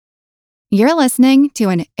You're listening to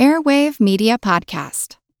an Airwave Media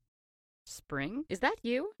Podcast. Spring? Is that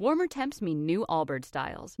you? Warmer temps mean new Allbirds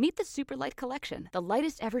styles. Meet the Superlight Collection, the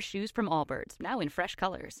lightest ever shoes from Allbirds, now in fresh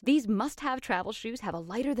colors. These must-have travel shoes have a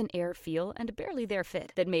lighter-than-air feel and a barely-there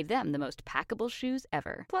fit that made them the most packable shoes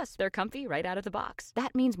ever. Plus, they're comfy right out of the box.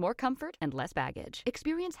 That means more comfort and less baggage.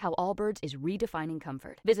 Experience how Allbirds is redefining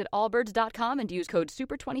comfort. Visit allbirds.com and use code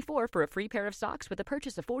SUPER24 for a free pair of socks with a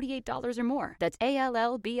purchase of $48 or more. That's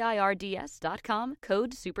ALLBIRDS.com,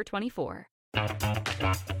 code SUPER24.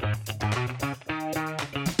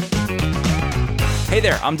 Hey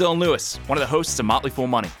there, I'm Dylan Lewis, one of the hosts of Motley Fool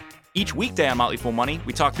Money. Each weekday on Motley Fool Money,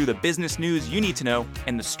 we talk through the business news you need to know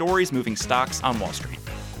and the stories moving stocks on Wall Street.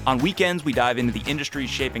 On weekends, we dive into the industries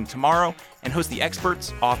shaping tomorrow and host the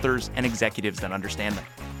experts, authors, and executives that understand them.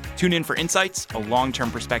 Tune in for insights, a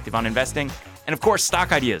long-term perspective on investing, and of course,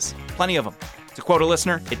 stock ideas. Plenty of them. To quote a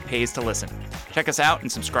listener, it pays to listen. Check us out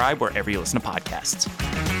and subscribe wherever you listen to podcasts.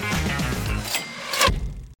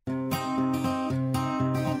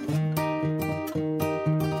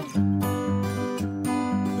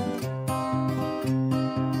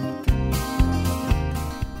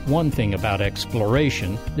 One thing about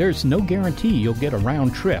exploration, there's no guarantee you'll get a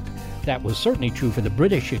round trip. That was certainly true for the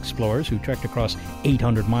British explorers who trekked across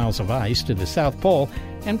 800 miles of ice to the South Pole,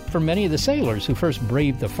 and for many of the sailors who first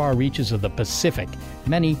braved the far reaches of the Pacific.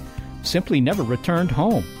 Many simply never returned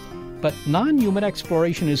home. But non-human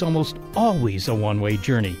exploration is almost always a one-way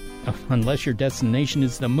journey. Unless your destination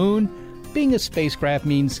is the moon, being a spacecraft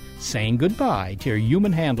means saying goodbye to your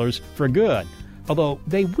human handlers for good. Although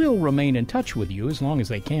they will remain in touch with you as long as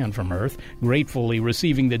they can from Earth, gratefully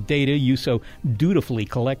receiving the data you so dutifully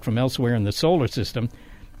collect from elsewhere in the solar system.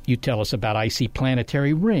 You tell us about icy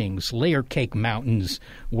planetary rings, layer cake mountains,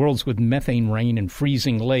 worlds with methane rain and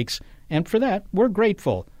freezing lakes, and for that, we're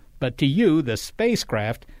grateful. But to you, the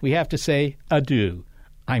spacecraft, we have to say adieu.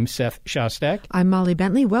 I'm Seth Shostak. I'm Molly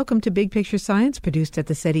Bentley. Welcome to Big Picture Science, produced at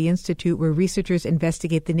the SETI Institute, where researchers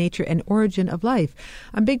investigate the nature and origin of life.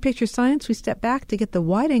 On Big Picture Science, we step back to get the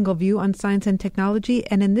wide-angle view on science and technology,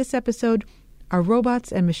 and in this episode, our robots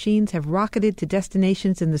and machines have rocketed to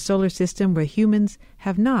destinations in the solar system where humans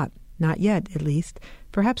have not yet, at least,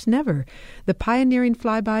 perhaps never. The pioneering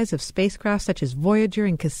flybys of spacecraft such as Voyager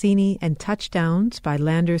and Cassini and touchdowns by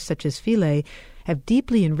landers such as Philae have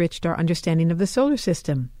deeply enriched our understanding of the solar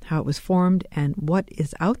system, how it was formed, and what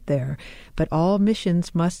is out there. But all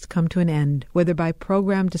missions must come to an end, whether by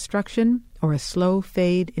programmed destruction or a slow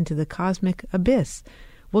fade into the cosmic abyss.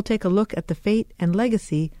 We'll take a look at the fate and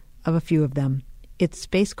legacy of a few of them. It's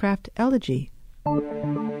Spacecraft Elegy.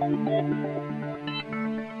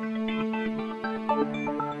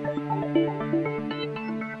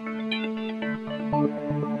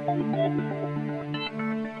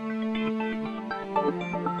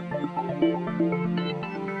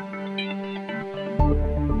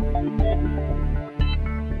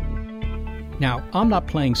 Now, I'm not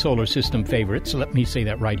playing solar system favorites, so let me say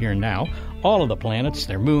that right here and now. All of the planets,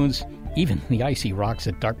 their moons, even the icy rocks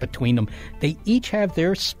that dart between them, they each have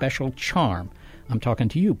their special charm. I'm talking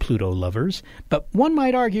to you, Pluto lovers. But one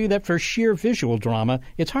might argue that for sheer visual drama,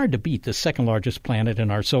 it's hard to beat the second largest planet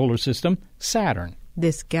in our solar system, Saturn.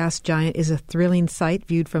 This gas giant is a thrilling sight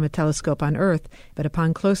viewed from a telescope on Earth, but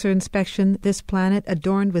upon closer inspection, this planet,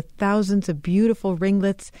 adorned with thousands of beautiful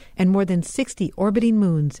ringlets and more than 60 orbiting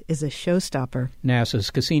moons, is a showstopper. NASA's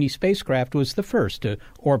Cassini spacecraft was the first to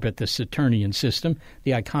orbit the Saturnian system,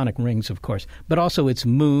 the iconic rings, of course, but also its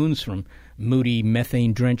moons, from moody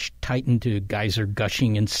methane-drenched Titan to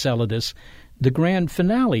geyser-gushing Enceladus. The grand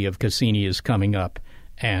finale of Cassini is coming up,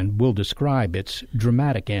 and we'll describe its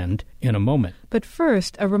dramatic end in a moment. But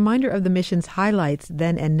first, a reminder of the mission's highlights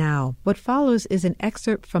then and now. What follows is an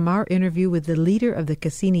excerpt from our interview with the leader of the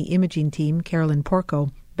Cassini imaging team, Carolyn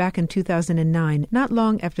Porco, back in 2009, not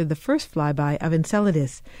long after the first flyby of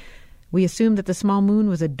Enceladus. We assumed that the small moon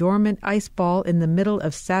was a dormant ice ball in the middle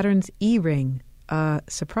of Saturn's E-ring.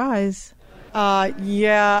 Surprise.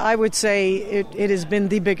 Yeah, I would say it has been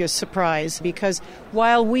the biggest surprise, because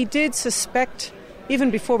while we did suspect,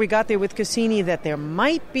 even before we got there with Cassini, that there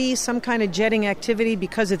might be some kind of jetting activity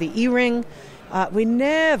because of the E-ring, we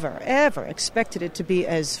never, ever expected it to be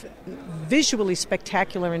as visually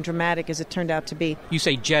spectacular and dramatic as it turned out to be. You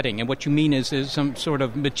say jetting, and what you mean is some sort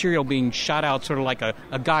of material being shot out, sort of like a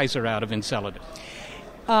geyser out of Enceladus.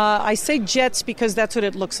 I say jets because that's what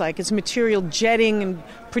it looks like. It's material jetting and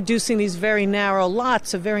producing these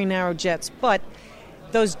lots of very narrow jets. But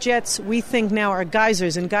those jets, we think now, are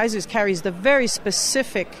geysers, and geysers carries the very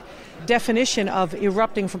specific definition of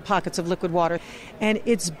erupting from pockets of liquid water. And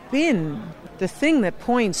it's been the thing that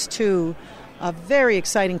points to a very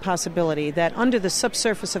exciting possibility that under the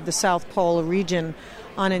subsurface of the South Pole region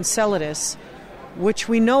on Enceladus, which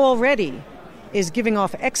we know already is giving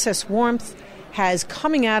off excess warmth, has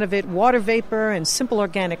coming out of it water vapor and simple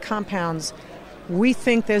organic compounds, we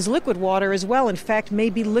think there's liquid water as well. In fact,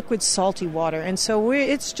 maybe liquid salty water. And so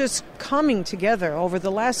it's just coming together. Over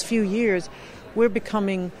the last few years, we're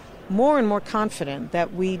becoming more and more confident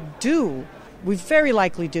that we very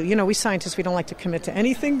likely do. You know, we scientists, we don't like to commit to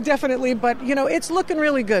anything definitely, but, you know, it's looking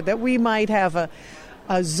really good that we might have a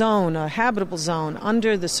habitable zone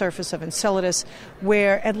under the surface of Enceladus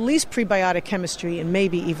where at least prebiotic chemistry and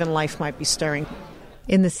maybe even life might be stirring.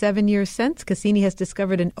 In the 7 years since, Cassini has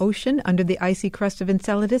discovered an ocean under the icy crust of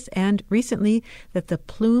Enceladus and, recently, that the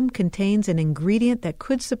plume contains an ingredient that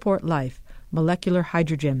could support life, molecular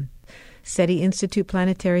hydrogen. SETI Institute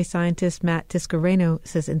Planetary Scientist Matt Tiscareno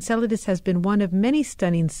says Enceladus has been one of many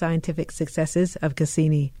stunning scientific successes of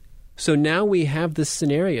Cassini. So now we have this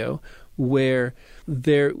scenario where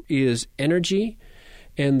there is energy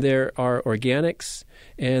and there are organics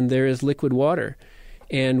and there is liquid water.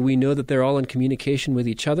 And we know that they're all in communication with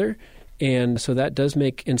each other. And so that does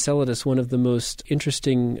make Enceladus one of the most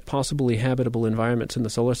interesting, possibly habitable environments in the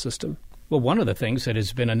solar system. Well, one of the things that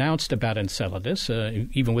has been announced about Enceladus,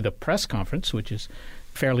 even with a press conference, which is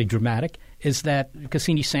fairly dramatic, is that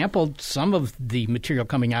Cassini sampled some of the material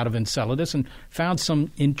coming out of Enceladus and found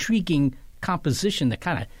some intriguing composition that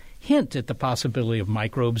kind of hint at the possibility of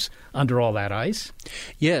microbes under all that ice.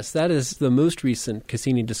 Yes, that is the most recent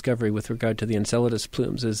Cassini discovery with regard to the Enceladus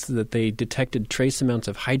plumes, is that they detected trace amounts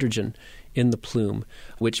of hydrogen in the plume,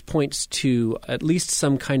 which points to at least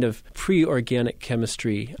some kind of pre-organic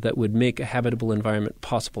chemistry that would make a habitable environment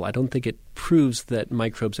possible. I don't think it proves that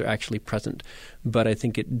microbes are actually present, but I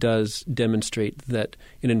think it does demonstrate that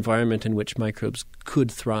an environment in which microbes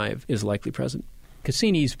could thrive is likely present.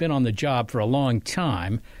 Cassini's been on the job for a long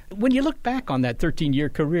time. When you look back on that 13-year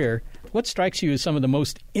career, what strikes you as some of the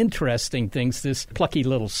most interesting things this plucky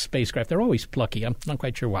little spacecraft — they're always plucky, I'm not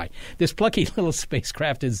quite sure why — this plucky little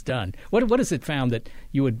spacecraft has done? What has it found that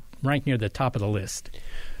you would rank near the top of the list?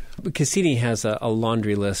 Cassini has a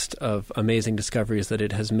laundry list of amazing discoveries that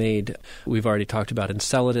it has made. We've already talked about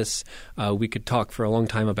Enceladus. We could talk for a long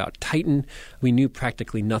time about Titan. We knew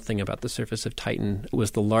practically nothing about the surface of Titan. It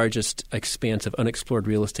was the largest expanse of unexplored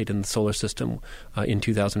real estate in the solar system in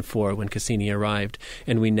 2004 when Cassini arrived.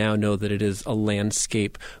 And we now know that it is a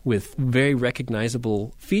landscape with very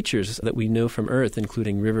recognizable features that we know from Earth,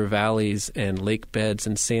 including river valleys and lake beds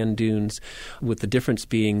and sand dunes, with the difference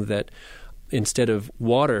being that instead of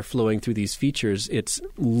water flowing through these features, it's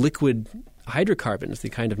liquid hydrocarbons. The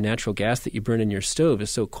kind of natural gas that you burn in your stove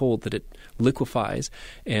is so cold that it liquefies.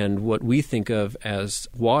 And what we think of as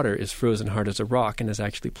water is frozen hard as a rock and is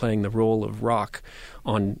actually playing the role of rock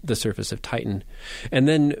on the surface of Titan. And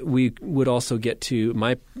then we would also get to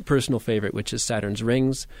my personal favorite, which is Saturn's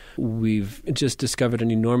rings. We've just discovered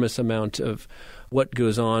an enormous amount of what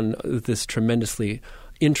goes on with this tremendously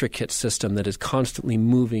intricate system that is constantly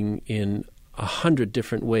moving in 100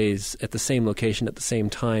 different ways at the same location at the same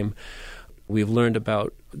time. We've learned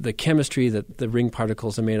about the chemistry, that the ring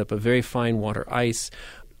particles are made up of very fine water ice.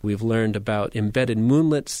 We've learned about embedded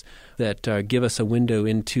moonlets that give us a window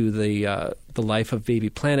into the life of baby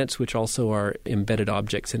planets, which also are embedded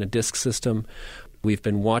objects in a disk system. We've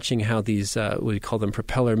been watching how these, we call them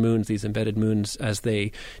propeller moons, these embedded moons, as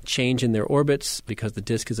they change in their orbits because the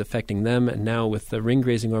disk is affecting them. And now with the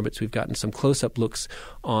ring-grazing orbits, we've gotten some close-up looks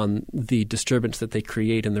on the disturbance that they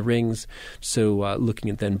create in the rings. So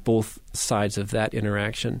looking at then both sides of that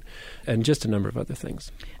interaction and just a number of other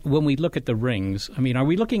things. When we look at the rings, I mean, are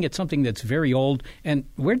we looking at something that's very old? And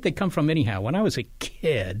where did they come from anyhow? When I was a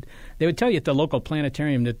kid, they would tell you at the local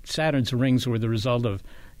planetarium that Saturn's rings were the result of,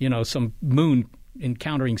 some moon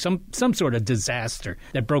encountering some sort of disaster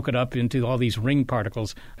that broke it up into all these ring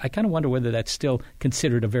particles. I kind of wonder whether that's still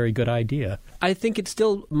considered a very good idea. I think it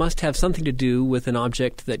still must have something to do with an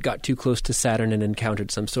object that got too close to Saturn and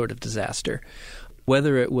encountered some sort of disaster.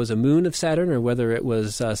 Whether it was a moon of Saturn or whether it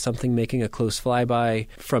was something making a close flyby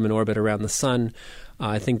from an orbit around the sun,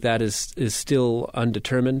 I think that is still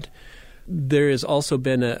undetermined. There has also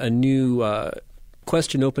been a new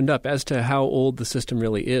question opened up as to how old the system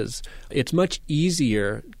really is. It's much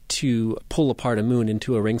easier to pull apart a moon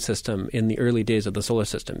into a ring system in the early days of the solar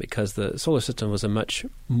system because the solar system was a much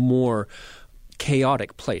more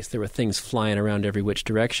chaotic place. There were things flying around every which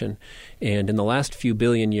direction. And in the last few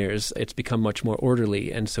billion years, it's become much more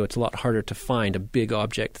orderly. And so it's a lot harder to find a big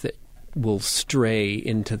object that will stray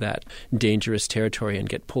into that dangerous territory and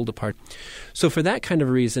get pulled apart. So for that kind of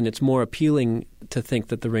reason, it's more appealing to think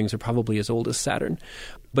that the rings are probably as old as Saturn.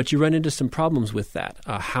 But you run into some problems with that.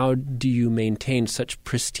 How do you maintain such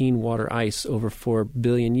pristine water ice over 4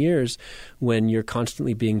 billion years when you're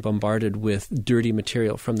constantly being bombarded with dirty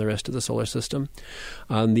material from the rest of the solar system?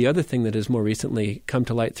 The other thing that has more recently come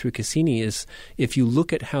to light through Cassini is if you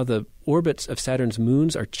look at how the orbits of Saturn's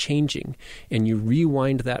moons are changing and you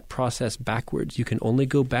rewind that process backwards, you can only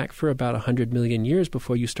go back for about 100 million years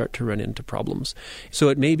before you start to run into problems. So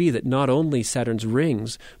it may be that not only Saturn's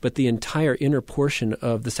rings, but the entire inner portion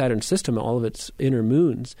of the Saturn system, all of its inner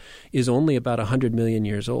moons, is only about 100 million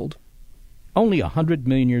years old. Only 100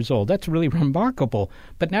 million years old. That's really remarkable.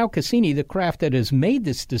 But now Cassini, the craft that has made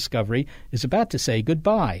this discovery, is about to say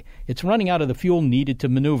goodbye. It's running out of the fuel needed to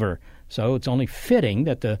maneuver. So it's only fitting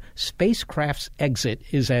that the spacecraft's exit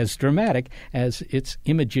is as dramatic as its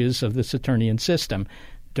images of the Saturnian system.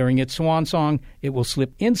 During its swan song, it will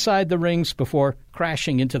slip inside the rings before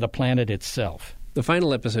crashing into the planet itself. The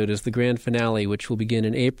final episode is the grand finale, which will begin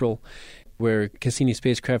in April, where Cassini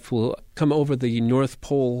spacecraft will come over the north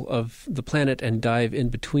pole of the planet and dive in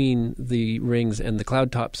between the rings and the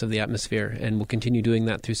cloud tops of the atmosphere, and will continue doing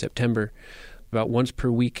that through September, about once per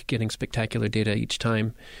week, getting spectacular data each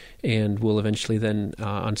time, and will eventually then,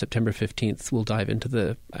 on September 15th, we'll dive into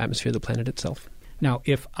the atmosphere of the planet itself. Now,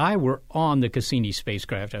 if I were on the Cassini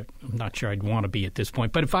spacecraft, I'm not sure I'd want to be at this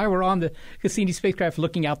point, but if I were on the Cassini spacecraft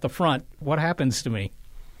looking out the front, what happens to me?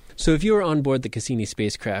 So if you are on board the Cassini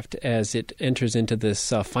spacecraft as it enters into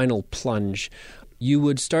this final plunge, you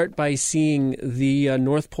would start by seeing the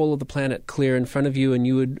north pole of the planet clear in front of you, and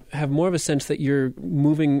you would have more of a sense that you're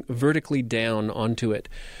moving vertically down onto it.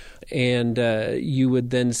 And you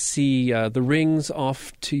would then see the rings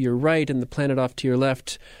off to your right and the planet off to your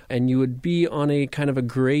left, and you would be on a kind of a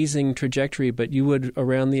grazing trajectory, but you would,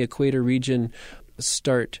 around the equator region,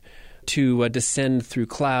 start to descend through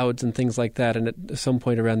clouds and things like that. And at some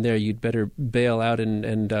point around there, you'd better bail out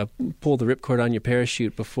and pull the ripcord on your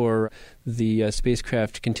parachute before the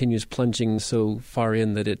spacecraft continues plunging so far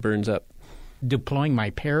in that it burns up. Deploying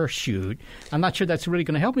my parachute, I'm not sure that's really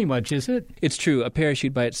going to help me much, is it? It's true. A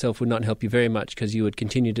parachute by itself would not help you very much because you would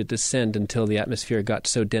continue to descend until the atmosphere got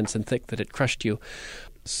so dense and thick that it crushed you.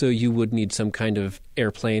 So you would need some kind of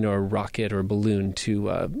airplane or rocket or balloon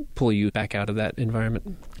to pull you back out of that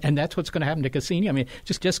environment. And that's what's going to happen to Cassini? I mean,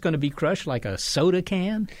 just going to be crushed like a soda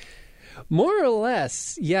can? More or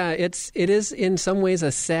less, yeah. It is in some ways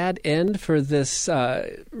a sad end for this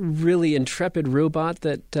really intrepid robot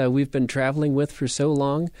that we've been traveling with for so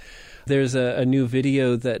long. There's a new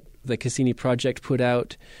video that the Cassini project put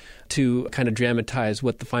out to kind of dramatize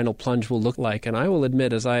what the final plunge will look like. And I will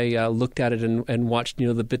admit, as I looked at it and watched,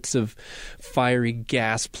 the bits of fiery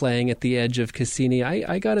gas playing at the edge of Cassini,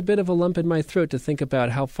 I got a bit of a lump in my throat to think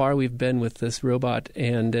about how far we've been with this robot,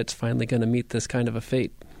 and it's finally going to meet this kind of a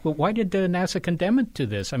fate. Well, why did NASA condemn it to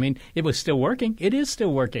this? I mean, it was still working. It is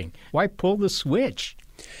still working. Why pull the switch?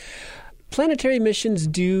 Planetary missions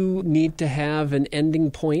do need to have an ending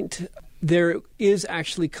point. There is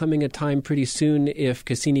actually coming a time pretty soon if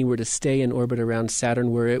Cassini were to stay in orbit around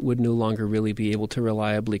Saturn where it would no longer really be able to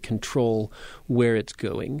reliably control where it's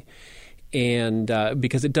going. And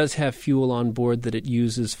because it does have fuel on board that it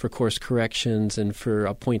uses for course corrections and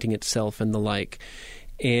for pointing itself and the like.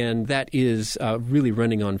 And that is really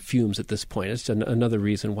running on fumes at this point. It's another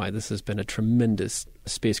reason why this has been a tremendous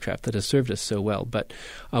spacecraft that has served us so well. But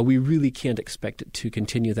we really can't expect it to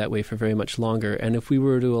continue that way for very much longer. And if we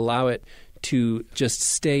were to allow it to just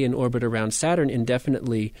stay in orbit around Saturn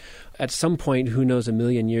indefinitely, at some point, who knows, 1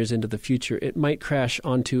 million years into the future, it might crash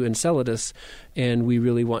onto Enceladus, and we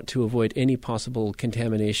really want to avoid any possible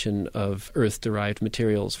contamination of Earth-derived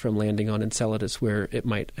materials from landing on Enceladus, where it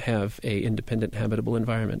might have an independent habitable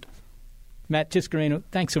environment. Matt Tiscareno,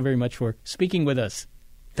 thanks so very much for speaking with us.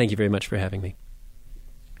 Thank you very much for having me.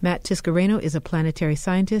 Matt Tiscareno is a planetary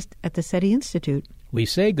scientist at the SETI Institute. We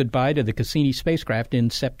say goodbye to the Cassini spacecraft in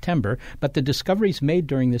September, but the discoveries made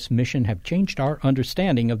during this mission have changed our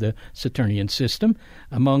understanding of the Saturnian system.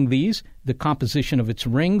 Among these, the composition of its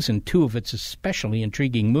rings and 2 of its especially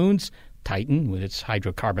intriguing moons, Titan, with its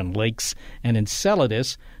hydrocarbon lakes, and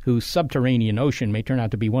Enceladus, whose subterranean ocean may turn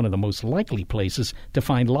out to be one of the most likely places to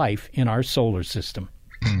find life in our solar system.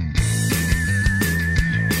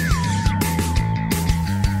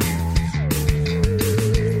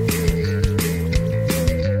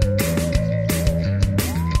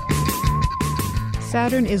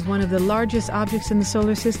 Saturn is one of the largest objects in the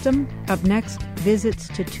solar system. Up next, visits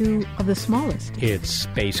to 2 of the smallest. It's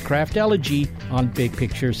Spacecraft Elegy on Big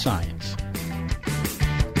Picture Science.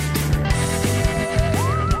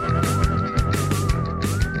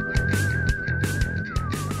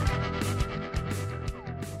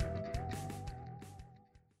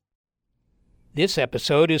 This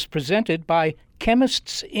episode is presented by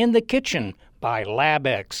Chemists in the Kitchen by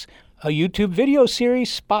LabX, a YouTube video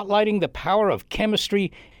series spotlighting the power of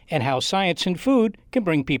chemistry and how science and food can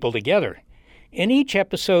bring people together. In each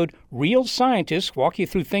episode, real scientists walk you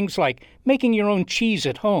through things like making your own cheese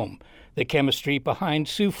at home, the chemistry behind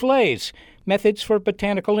soufflés, methods for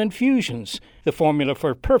botanical infusions, the formula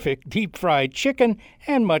for perfect deep-fried chicken,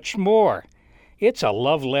 and much more. It's a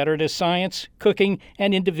love letter to science, cooking,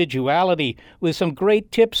 and individuality with some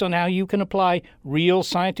great tips on how you can apply real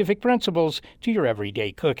scientific principles to your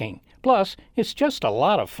everyday cooking. Plus, it's just a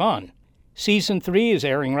lot of fun. Season 3 is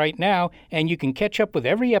airing right now, and you can catch up with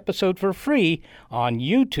every episode for free on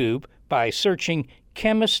YouTube by searching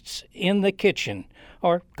Chemists in the Kitchen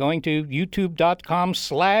or going to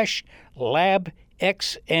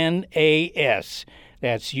youtube.com/labxnas.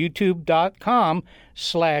 That's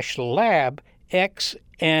youtube.com/labxnas.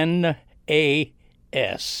 It's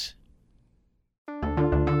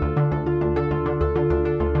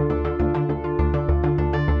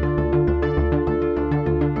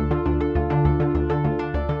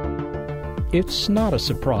not a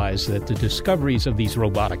surprise that the discoveries of these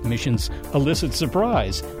robotic missions elicit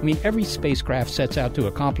surprise. I mean, every spacecraft sets out to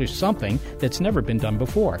accomplish something that's never been done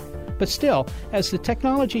before. But still, as the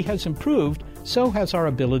technology has improved, so has our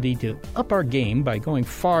ability to up our game by going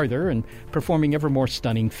farther and performing ever more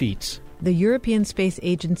stunning feats. The European Space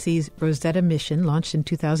Agency's Rosetta mission, launched in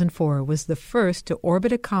 2004, was the first to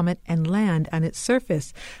orbit a comet and land on its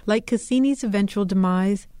surface. Like Cassini's eventual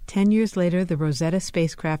demise, 10 years later, the Rosetta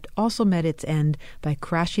spacecraft also met its end by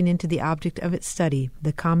crashing into the object of its study,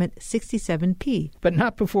 the comet 67P. But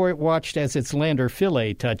not before it watched as its lander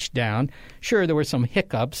Philae touched down. Sure, there were some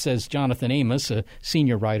hiccups, says Jonathan Amos, a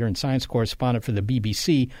senior writer and science correspondent for the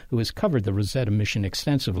BBC who has covered the Rosetta mission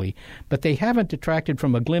extensively, but they haven't detracted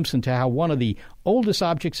from a glimpse into how one of the oldest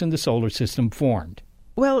objects in the solar system formed.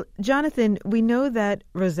 Well, Jonathan, we know that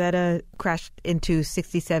Rosetta crashed into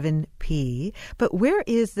 67P, but where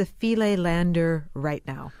is the Philae lander right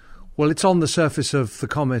now? Well, it's on the surface of the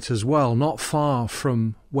comet as well, not far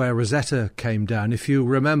from where Rosetta came down. If you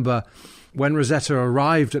remember, when Rosetta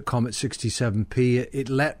arrived at comet 67P, it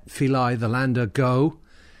let Philae, the lander, go,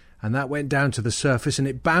 and that went down to the surface, and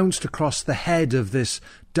it bounced across the head of this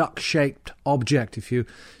duck-shaped object. If you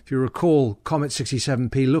recall, comet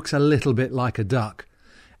 67P looks a little bit like a duck.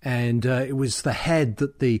 And it was the head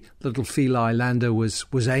that the little Philae lander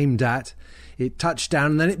was aimed at. It touched down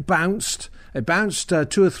and then it bounced. It bounced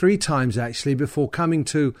 2 or 3 times, actually, before coming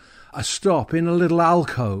to a stop in a little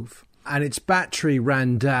alcove. And its battery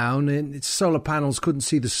ran down and its solar panels couldn't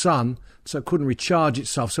see the sun, so it couldn't recharge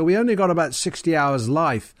itself. So we only got about 60 hours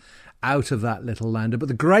life out of that little lander. But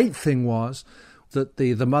the great thing was that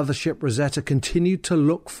the mothership Rosetta continued to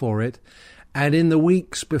look for it. And in the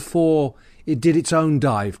weeks before it did its own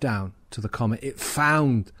dive down to the comet, it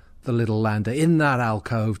found the little lander in that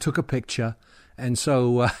alcove, took a picture, and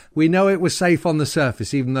so we know it was safe on the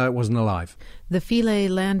surface, even though it wasn't alive. The Philae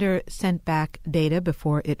lander sent back data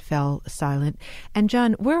before it fell silent. And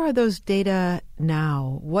John, where are those data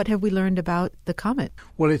now? What have we learned about the comet?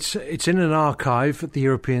 Well, it's in an archive at the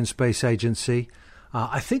European Space Agency.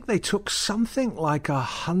 I think they took something like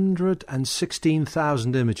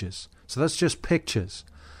 116,000 images. So that's just pictures.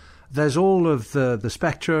 There's all of the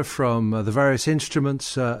spectra from the various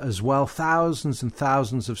instruments as well, thousands and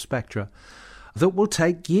thousands of spectra that will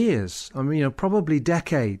take years, probably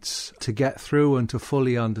decades to get through and to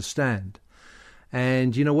fully understand.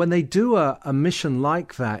 And, when they do a mission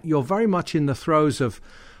like that, you're very much in the throes of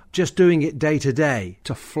just doing it day to day.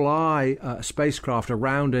 To fly a spacecraft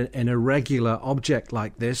around an irregular object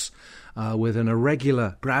like this with an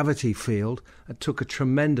irregular gravity field, it took a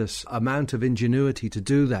tremendous amount of ingenuity to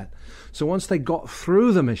do that. So once they got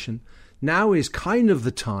through the mission, now is kind of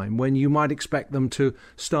the time when you might expect them to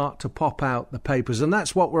start to pop out the papers. And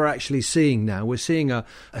that's what we're actually seeing now. We're seeing a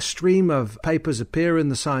stream of papers appear in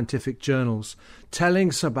the scientific journals telling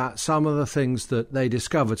us about some of the things that they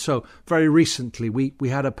discovered. So very recently, we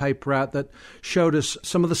had a paper out that showed us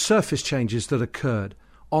some of the surface changes that occurred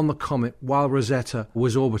on the comet while Rosetta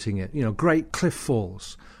was orbiting it. Great cliff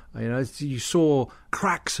falls. You saw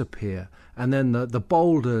cracks appear, and then the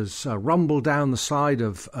boulders rumble down the side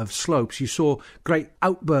of slopes. You saw great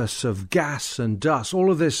outbursts of gas and dust.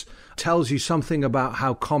 All of this tells you something about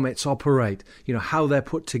how comets operate, how they're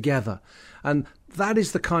put together. And that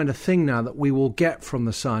is the kind of thing now that we will get from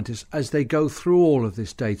the scientists as they go through all of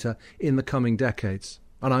this data in the coming decades.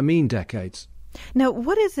 And I mean decades. Now,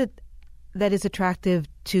 what is it that is attractive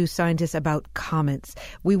to scientists about comets?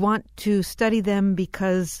 We want to study them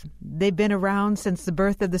because they've been around since the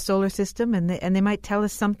birth of the solar system, and they might tell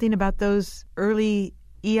us something about those early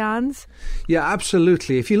eons? Yeah,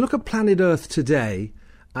 absolutely. If you look at planet Earth today,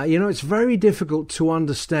 it's very difficult to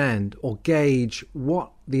understand or gauge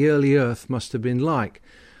what the early Earth must have been like.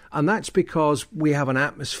 And that's because we have an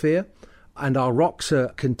atmosphere and our rocks are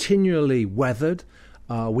continually weathered.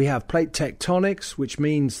 We have plate tectonics, which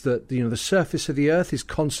means that the surface of the Earth is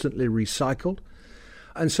constantly recycled.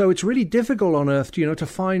 And so it's really difficult on Earth, to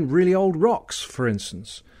find really old rocks, for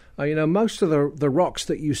instance. Most of the rocks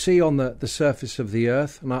that you see on the surface of the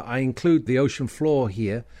Earth, and I include the ocean floor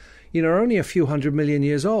here, are only a few 100 million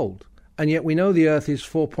years old. And yet we know the Earth is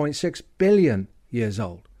 4.6 billion years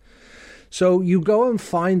old. So you go and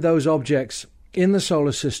find those objects in the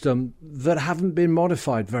solar system that haven't been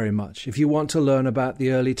modified very much if you want to learn about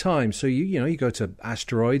the early times. So you go to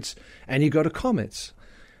asteroids and you go to comets.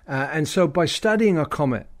 And so by studying a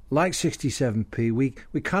comet like 67P,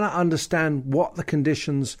 we kind of understand what the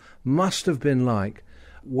conditions must have been like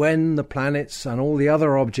when the planets and all the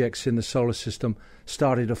other objects in the solar system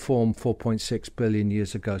started to form 4.6 billion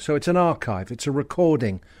years ago. So it's an archive, it's a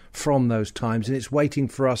recording from those times, and it's waiting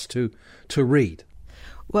for us to read.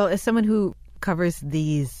 Well, as someone who covers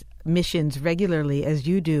these missions regularly, as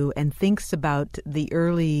you do, and thinks about the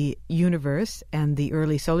early universe and the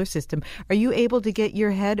early solar system, are you able to get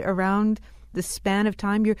your head around the span of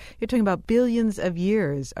time? You're talking about billions of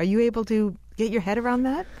years. Are you able to get your head around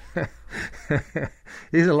that?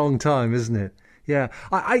 It's a long time, isn't it? Yeah.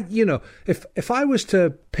 If I was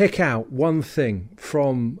to pick out one thing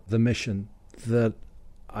from the mission that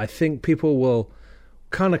I think people will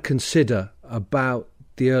kind of consider about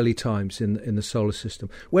the early times in the solar system,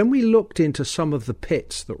 when we looked into some of the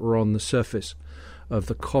pits that were on the surface of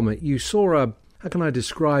the comet, you saw how can I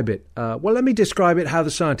describe it? Well, let me describe it how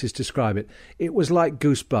the scientists describe it. It was like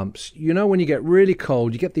goosebumps. When you get really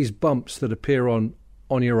cold, you get these bumps that appear on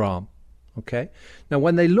your arm. Okay. Now,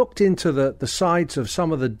 when they looked into the sides of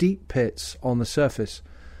some of the deep pits on the surface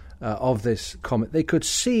of this comet, they could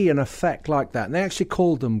see an effect like that. And they actually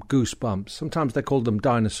called them goosebumps. Sometimes they called them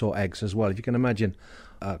dinosaur eggs as well. If you can imagine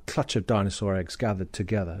a clutch of dinosaur eggs gathered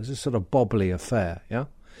together. It's a sort of bobbly affair, yeah?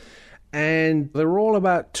 And they're all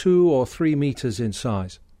about 2 or 3 meters in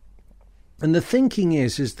size. And the thinking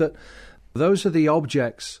is that those are the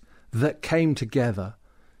objects that came together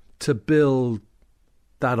to build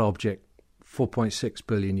that object 4.6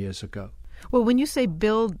 billion years ago. Well, when you say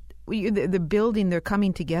build, the building, they're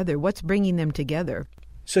coming together. What's bringing them together?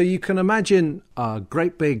 So you can imagine a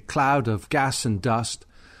great big cloud of gas and dust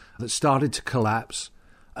that started to collapse.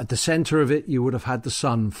 At the center of it, you would have had the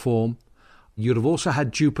sun form. You'd have also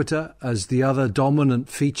had Jupiter as the other dominant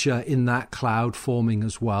feature in that cloud forming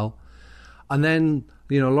as well. And then,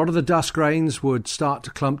 a lot of the dust grains would start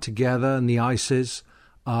to clump together and the ices.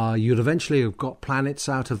 You'd eventually have got planets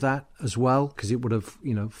out of that as well, because it would have,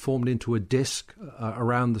 formed into a disk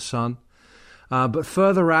around the sun. But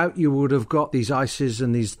further out, you would have got these ices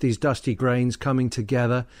and these dusty grains coming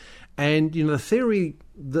together. And, the theory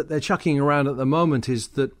that they're chucking around at the moment is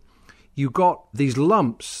that you got these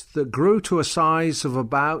lumps that grew to a size of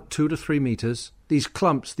about 2 to 3 meters. These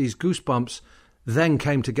clumps, these goosebumps, then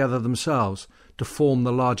came together themselves to form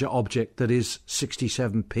the larger object that is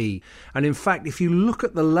 67P. And in fact, if you look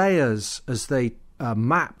at the layers as they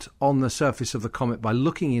mapped on the surface of the comet by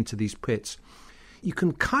looking into these pits, you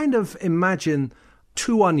can kind of imagine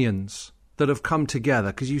 2 onions that have come together,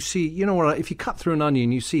 because you see, if you cut through an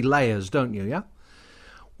onion, you see layers, don't you, yeah?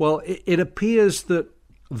 Well, it appears that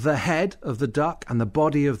the head of the duck and the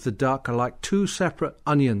body of the duck are like 2 separate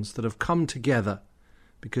onions that have come together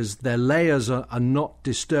because their layers are not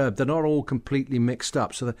disturbed. They're not all completely mixed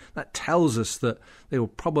up. So that tells us that they were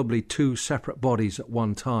probably 2 separate bodies at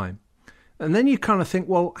one time. And then you kind of think,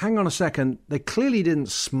 well, hang on a second. They clearly didn't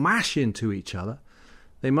smash into each other.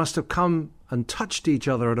 They must have come and touched each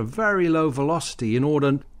other at a very low velocity in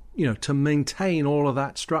order, to maintain all of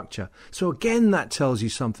that structure. So again, that tells you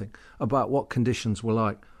something about what conditions were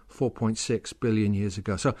like 4.6 billion years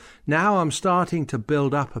ago. So now I'm starting to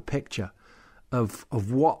build up a picture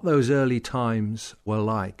of what those early times were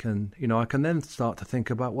like. And, I can then start to think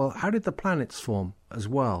about, well, how did the planets form as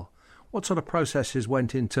well? What sort of processes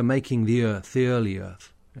went into making the Earth, the early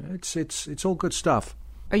Earth? It's all good stuff.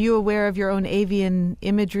 Are you aware of your own avian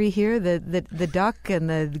imagery here, the duck and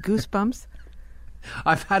the goosebumps?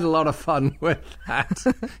 I've had a lot of fun with that.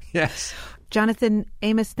 Yes. Jonathan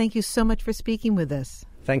Amos, thank you so much for speaking with us.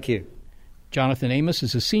 Thank you. Jonathan Amos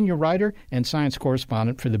is a senior writer and science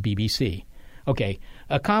correspondent for the BBC. Okay,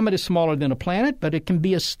 a comet is smaller than a planet, but it can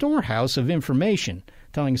be a storehouse of information,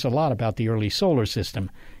 telling us a lot about the early solar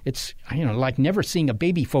system. It's, like never seeing a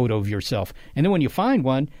baby photo of yourself. And then when you find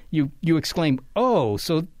one, you exclaim, "Oh,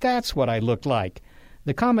 so that's what I looked like."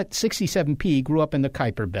 The comet 67P grew up in the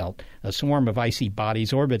Kuiper Belt, a swarm of icy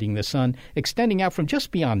bodies orbiting the Sun, extending out from just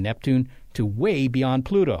beyond Neptune to way beyond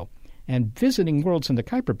Pluto. And visiting worlds in the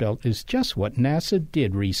Kuiper Belt is just what NASA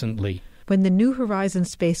did recently. When the New Horizons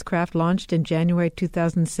spacecraft launched in January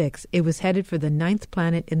 2006, it was headed for the 9th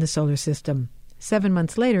planet in the solar system. 7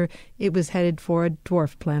 months later, it was headed for a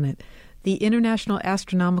dwarf planet. The International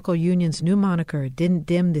Astronomical Union's new moniker didn't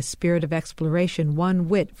dim the spirit of exploration one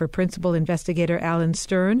whit for principal investigator Alan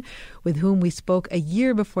Stern, with whom we spoke a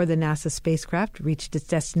year before the NASA spacecraft reached its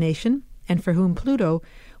destination, and for whom Pluto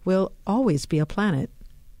will always be a planet.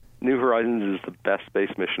 New Horizons is the best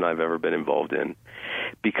space mission I've ever been involved in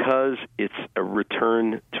because it's a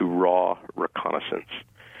return to raw reconnaissance.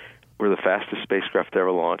 We're the fastest spacecraft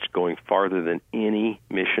ever launched, going farther than any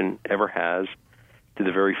mission ever has, to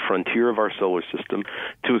the very frontier of our solar system,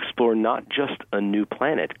 to explore not just a new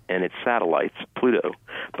planet and its satellites, Pluto,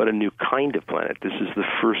 but a new kind of planet. This is the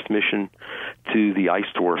first mission to the ice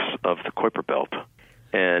dwarfs of the Kuiper Belt.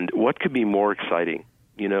 And what could be more exciting?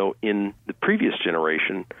 In the previous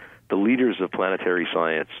generation, the leaders of planetary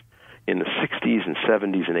science in the 60s and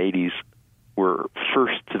 70s and 80s were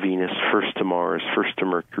first to Venus, first to Mars, first to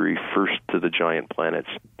Mercury, first to the giant planets.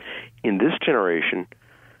 In this generation,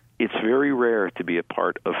 it's very rare to be a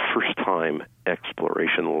part of first-time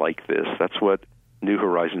exploration like this. That's what New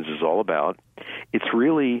Horizons is all about. It's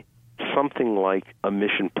really something like a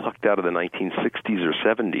mission plucked out of the 1960s or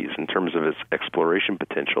 70s in terms of its exploration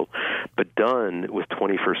potential, but done with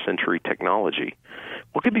 21st century technology.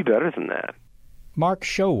 What could be better than that? Mark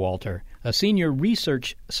Showalter, a senior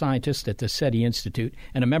research scientist at the SETI Institute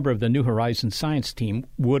and a member of the New Horizons science team,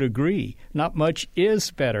 would agree. Not much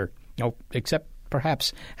is better, except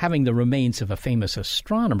perhaps having the remains of a famous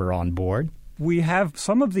astronomer on board. We have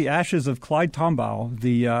some of the ashes of Clyde Tombaugh,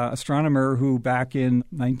 the astronomer who back in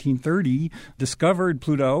 1930 discovered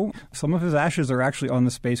Pluto. Some of his ashes are actually on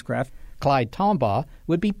the spacecraft. Clyde Tombaugh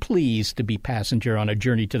would be pleased to be passenger on a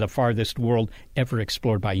journey to the farthest world ever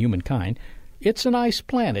explored by humankind. It's a nice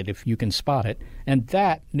planet if you can spot it, and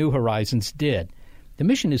that New Horizons did. The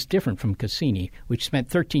mission is different from Cassini, which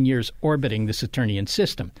spent 13 years orbiting the Saturnian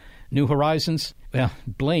system. New Horizons,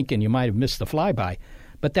 blink and you might have missed the flyby.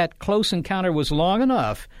 But that close encounter was long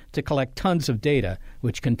enough to collect tons of data,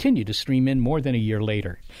 which continue to stream in more than a year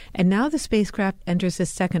later. And now the spacecraft enters the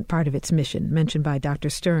second part of its mission, mentioned by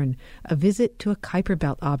Dr. Stern, a visit to a Kuiper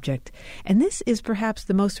Belt object. And this is perhaps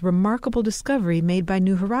the most remarkable discovery made by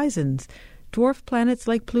New Horizons. Dwarf planets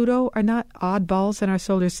like Pluto are not oddballs in our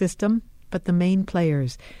solar system, but the main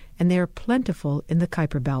players, and they are plentiful in the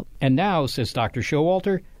Kuiper Belt. And now, says Dr.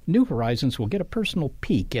 Showalter, New Horizons will get a personal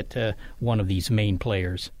peek at one of these main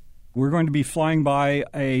players. We're going to be flying by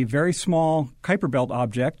a very small Kuiper Belt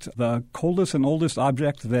object, the coldest and oldest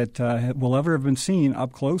object that will ever have been seen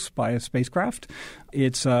up close by a spacecraft.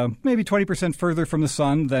 It's maybe 20% further from the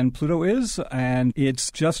Sun than Pluto is, and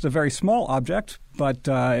it's just a very small object, but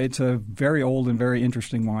it's a very old and very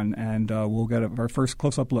interesting one, and we'll get our first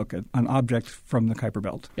close-up look at an object from the Kuiper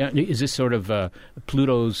Belt. Is this sort of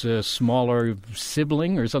Pluto's smaller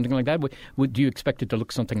sibling or something like that? Do you expect it to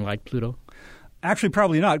look something like Pluto? Actually,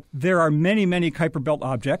 probably not. There are many, many Kuiper Belt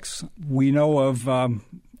objects. We know of,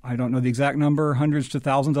 I don't know the exact number, hundreds to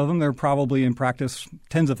thousands of them. There are probably in practice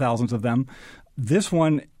tens of thousands of them. This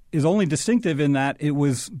one is only distinctive in that it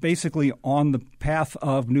was basically on the path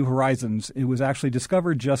of New Horizons. It was actually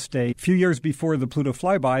discovered just a few years before the Pluto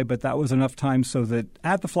flyby, but that was enough time so that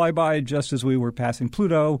at the flyby, just as we were passing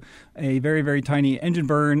Pluto, a very, very tiny engine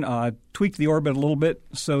burn tweaked the orbit a little bit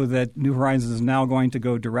so that New Horizons is now going to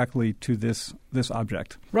go directly to this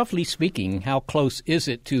object. Roughly speaking, how close is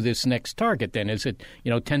it to this next target then? Is it,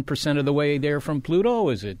 10% of the way there from Pluto?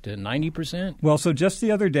 Is it 90%? Well, so just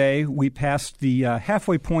the other day, we passed the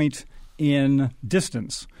halfway point in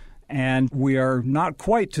distance. And we are not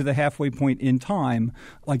quite to the halfway point in time.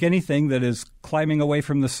 Like anything that is climbing away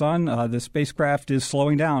from the Sun, the spacecraft is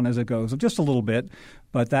slowing down as it goes, just a little bit.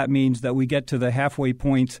 But that means that we get to the halfway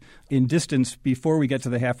point in distance before we get to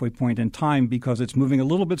the halfway point in time because it's moving a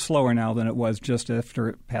little bit slower now than it was just after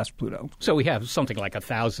it passed Pluto. So we have something like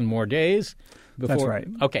 1,000 more days before. That's right.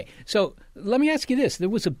 Okay. So let me ask you this. There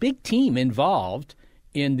was a big team involved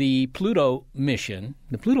in the Pluto mission,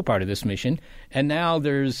 the Pluto part of this mission, and now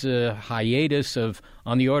there's a hiatus of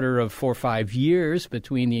on the order of 4 or 5 years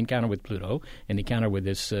between the encounter with Pluto and the encounter with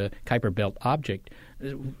this Kuiper Belt object.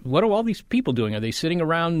 what are all these people doing? Are they sitting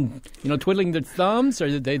around, twiddling their thumbs?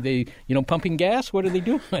 Are they pumping gas? What are they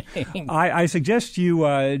doing? I suggest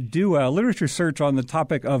you do a literature search on the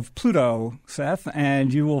topic of Pluto, Seth,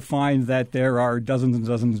 and you will find that there are dozens and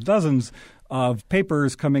dozens and dozens of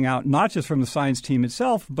papers coming out, not just from the science team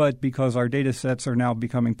itself, but because our data sets are now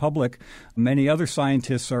becoming public, many other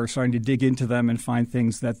scientists are starting to dig into them and find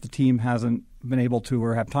things that the team hasn't been able to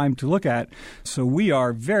or have time to look at. So we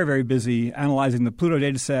are very, very busy analyzing the Pluto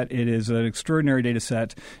data set. It is an extraordinary data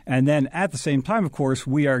set. And then at the same time, of course,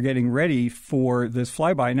 we are getting ready for this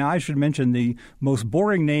flyby. Now, I should mention the most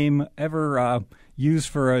boring name ever used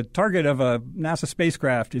for a target of a NASA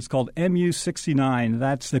spacecraft. It's called MU-69.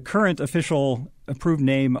 That's the current official approved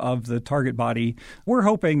name of the target body. We're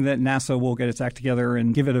hoping that NASA will get its act together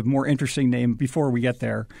and give it a more interesting name before we get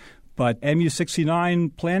there. But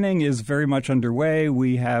MU-69 planning is very much underway.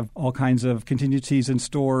 We have all kinds of contingencies in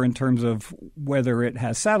store in terms of whether it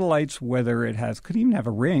has satellites, whether it could even have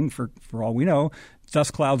a ring for all we know,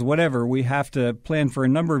 dust clouds, whatever. We have to plan for a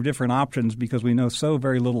number of different options because we know so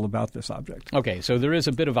very little about this object. Okay, so there is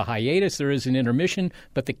a bit of a hiatus, there is an intermission,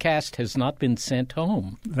 but the cast has not been sent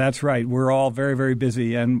home. That's right. We're all very, very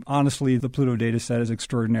busy. And honestly, the Pluto data set is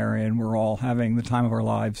extraordinary, and we're all having the time of our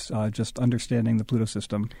lives just understanding the Pluto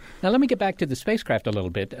system. Now, let me get back to the spacecraft a little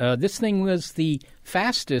bit. This thing was the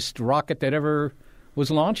fastest rocket that ever was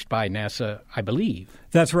launched by NASA, I believe.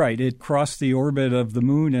 That's right. It crossed the orbit of the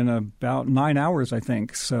moon in about 9 hours, I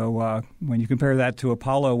think. So when you compare that to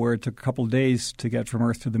Apollo, where it took a couple of days to get from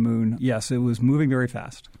Earth to the moon, yes, it was moving very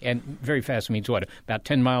fast. And very fast means what, about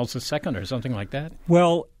 10 miles a second or something like that?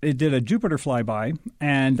 Well, it did a Jupiter flyby,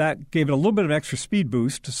 and that gave it a little bit of extra speed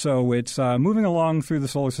boost. So it's moving along through the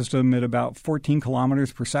solar system at about 14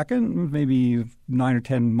 kilometers per second, maybe 9 or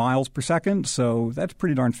 10 miles per second. So that's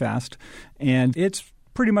pretty darn fast. And it's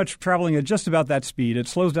pretty much traveling at just about that speed. It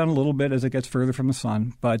slows down a little bit as it gets further from the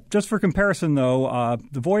sun. But just for comparison, though,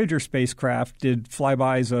 the Voyager spacecraft did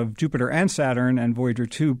flybys of Jupiter and Saturn, and Voyager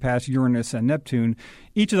 2 passed Uranus and Neptune.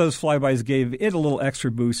 Each of those flybys gave it a little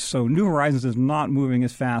extra boost, so New Horizons is not moving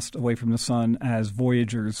as fast away from the sun as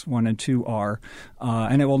Voyagers 1 and 2 are,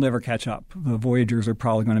 and it will never catch up. The Voyagers are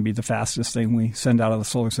probably going to be the fastest thing we send out of the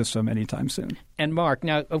solar system anytime soon. And Mark,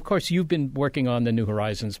 now, of course, you've been working on the New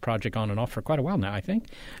Horizons project on and off for quite a while now, I think.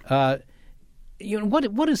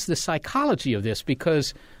 What is the psychology of this?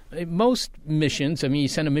 Because most missions, you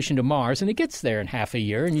send a mission to Mars and it gets there in half a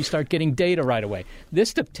year and you start getting data right away.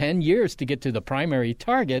 This took 10 years to get to the primary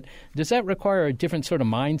target. Does that require a different sort of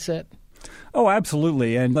mindset? Oh,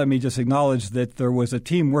 absolutely. And let me just acknowledge that there was a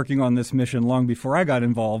team working on this mission long before I got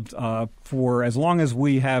involved. For as long as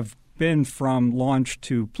we have been from launch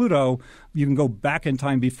to Pluto, you can go back in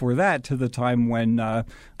time before that to the time when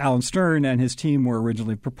Alan Stern and his team were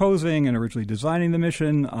originally proposing and originally designing the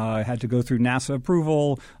mission. Had to go through NASA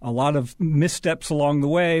approval, a lot of missteps along the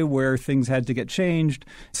way where things had to get changed.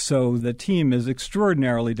 So the team is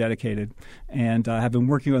extraordinarily dedicated and have been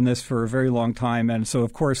working on this for a very long time. And so,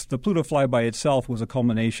 of course, the Pluto flyby itself was a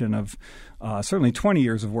culmination of certainly 20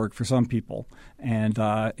 years of work for some people. And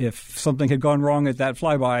if something had gone wrong at that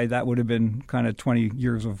flyby, that would have been kind of 20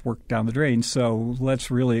 years of work down the drain. So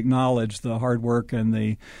let's really acknowledge the hard work and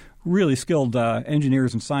the really skilled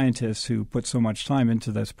engineers and scientists who put so much time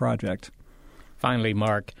into this project. Finally,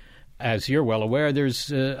 Mark, as you're well aware,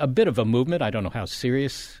 there's a bit of a movement, I don't know how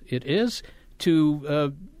serious it is,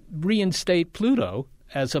 to reinstate Pluto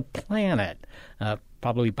as a planet,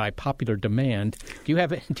 probably by popular demand. Do you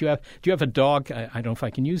have a dog? I don't know if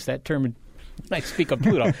I can use that term when I speak of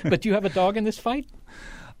Pluto, but do you have a dog in this fight?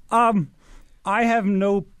 I have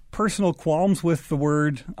no personal qualms with the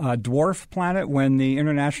word dwarf planet. When the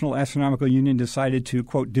International Astronomical Union decided to,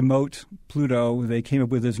 quote, demote Pluto, they came up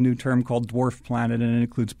with this new term called dwarf planet, and it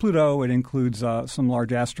includes Pluto. It includes some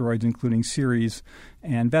large asteroids, including Ceres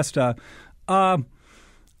and Vesta.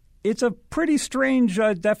 It's a pretty strange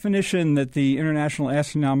definition that the International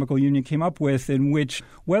Astronomical Union came up with, in which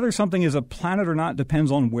whether something is a planet or not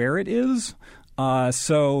depends on where it is.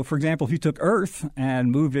 So, for example, if you took Earth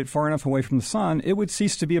and moved it far enough away from the sun, it would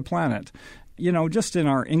cease to be a planet. Just in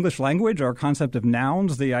our English language, our concept of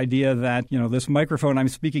nouns, the idea that, this microphone I'm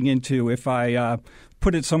speaking into, if I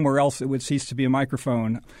put it somewhere else, it would cease to be a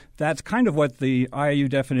microphone. That's kind of what the IAU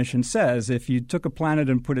definition says. If you took a planet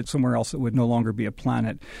and put it somewhere else, it would no longer be a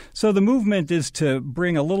planet. So the movement is to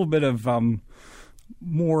bring a little bit of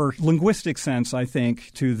more linguistic sense, I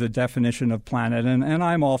think, to the definition of planet, and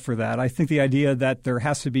I'm all for that. I think the idea that there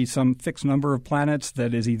has to be some fixed number of planets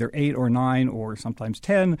that is either 8 or 9 or sometimes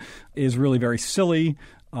 10 is really very silly.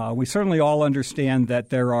 We certainly all understand that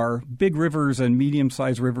there are big rivers and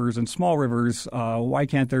medium-sized rivers and small rivers. Why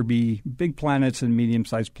can't there be big planets and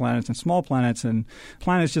medium-sized planets and small planets? And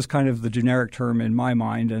planet's just kind of the generic term in my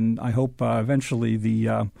mind, and I hope eventually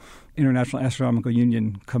the International Astronomical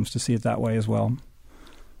Union comes to see it that way as well.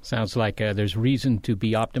 Sounds like there's reason to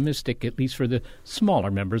be optimistic, at least for the smaller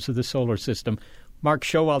members of the solar system. Mark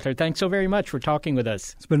Showalter, thanks so very much for talking with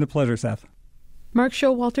us. It's been a pleasure, Seth. Mark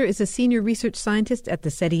Showalter is a senior research scientist at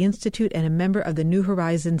the SETI Institute and a member of the New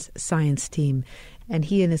Horizons science team. And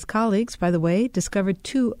he and his colleagues, by the way, discovered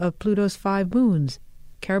 2 of Pluto's 5 moons,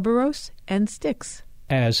 Kerberos and Styx.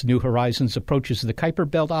 As New Horizons approaches the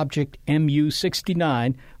Kuiper Belt object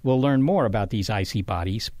MU-69, we'll learn more about these icy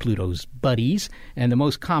bodies, Pluto's buddies, and the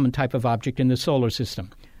most common type of object in the solar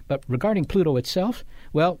system. But regarding Pluto itself,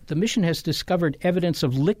 well, the mission has discovered evidence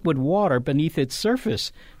of liquid water beneath its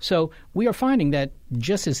surface. So we are finding that,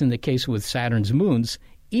 just as in the case with Saturn's moons,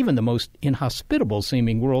 even the most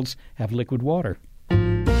inhospitable-seeming worlds have liquid water.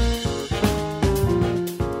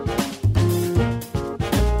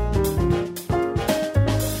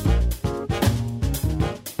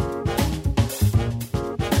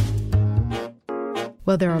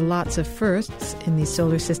 Well, there are lots of firsts in these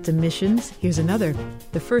solar system missions. Here's another.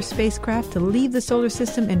 The first spacecraft to leave the solar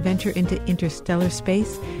system and venture into interstellar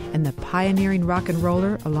space, and the pioneering rock and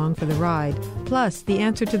roller along for the ride. Plus, the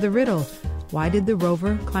answer to the riddle, why did the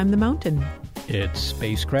rover climb the mountain? It's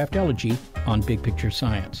Spacecraft Elegy on Big Picture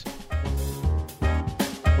Science.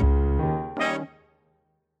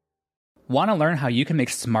 Want to learn how you can make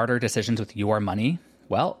smarter decisions with your money?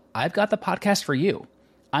 Well, I've got the podcast for you.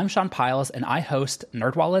 I'm Sean Piles, and I host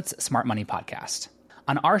NerdWallet's Smart Money Podcast.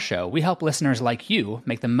 On our show, we help listeners like you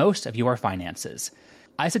make the most of your finances.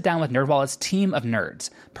 I sit down with NerdWallet's team of nerds,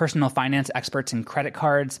 personal finance experts in credit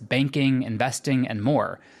cards, banking, investing, and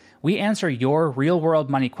more. We answer your real-world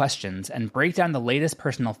money questions and break down the latest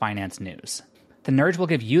personal finance news. The nerds will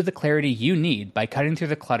give you the clarity you need by cutting through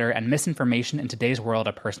the clutter and misinformation in today's world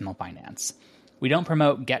of personal finance. We don't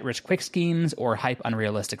promote get-rich-quick schemes or hype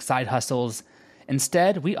unrealistic side hustles.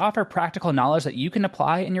 Instead, we offer practical knowledge that you can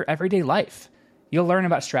apply in your everyday life. You'll learn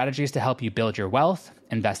about strategies to help you build your wealth,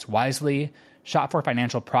 invest wisely, shop for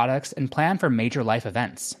financial products, and plan for major life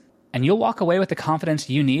events. And you'll walk away with the confidence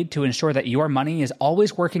you need to ensure that your money is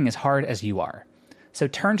always working as hard as you are. So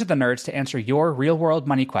turn to the nerds to answer your real-world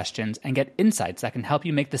money questions and get insights that can help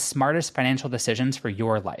you make the smartest financial decisions for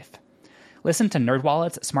your life. Listen to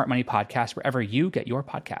NerdWallet's Smart Money Podcast wherever you get your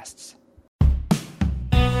podcasts.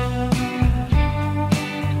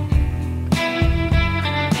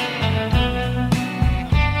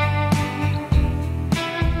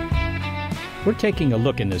 We're taking a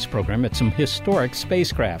look in this program at some historic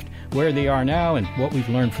spacecraft, where they are now and what we've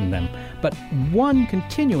learned from them. But one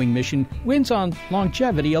continuing mission wins on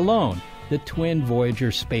longevity alone, the twin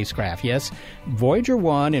Voyager spacecraft. Yes, Voyager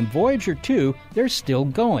 1 and Voyager 2, they're still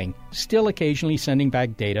going, still occasionally sending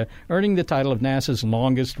back data, earning the title of NASA's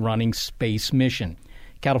longest-running space mission.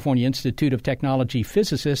 California Institute of Technology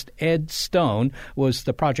physicist Ed Stone was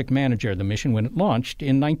the project manager of the mission when it launched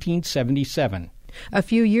in 1977. A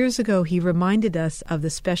few years ago, he reminded us of the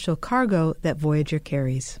special cargo that Voyager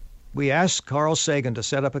carries. We asked Carl Sagan to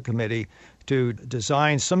set up a committee to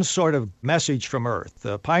design some sort of message from Earth.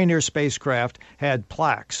 The Pioneer spacecraft had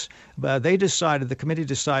plaques, but the committee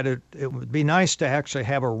decided it would be nice to actually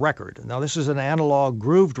have a record. Now, this is an analog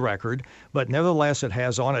grooved record, but nevertheless it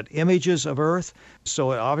has on it images of Earth.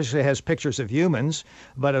 So it obviously has pictures of humans,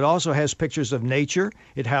 but it also has pictures of nature.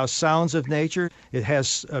 It has sounds of nature. It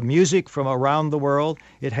has music from around the world.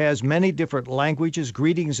 It has many different languages,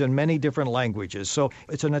 greetings in many different languages. So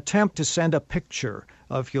it's an attempt to send a picture,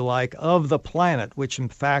 if you like, of the planet, which in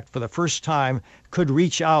fact for the first time could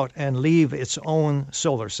reach out and leave its own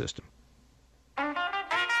solar system.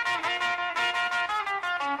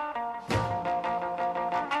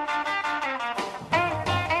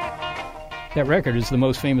 That record is the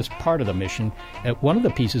most famous part of the mission. One of the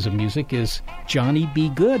pieces of music is Johnny Be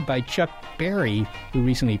Good by Chuck Berry, who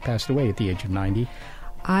recently passed away at the age of 90.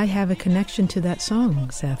 I have a connection to that song,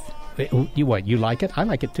 Seth. You like it? I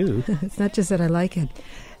like it too. It's not just that I like it.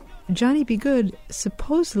 Johnny Be Good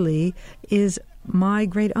supposedly is my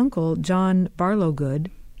great uncle, John Barlow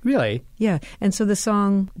Good. Really? Yeah. And so the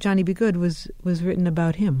song Johnny Be Good was written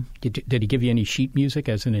about him. Did he give you any sheet music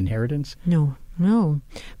as an inheritance? No.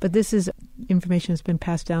 But this is information that's been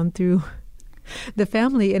passed down through the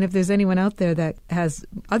family. And if there's anyone out there that has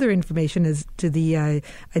other information as to the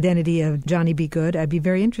identity of Johnny Be Good, I'd be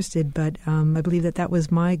very interested. But I believe that was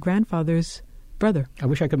my grandfather's brother. I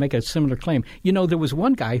wish I could make a similar claim. You know, there was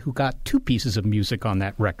one guy who got 2 pieces of music on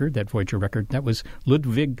that record, that Voyager record. That was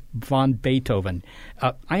Ludwig von Beethoven.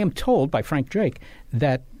 I am told by Frank Drake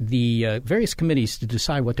that the various committees to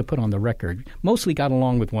decide what to put on the record mostly got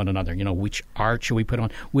along with one another. You know, which art should we put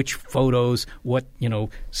on, which photos, what,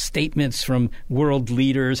 statements from world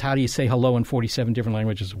leaders, how do you say hello in 47 different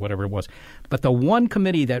languages, whatever it was. But the one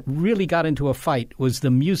committee that really got into a fight was the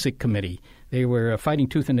music committee. They were fighting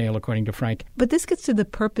tooth and nail, according to Frank. But this gets to the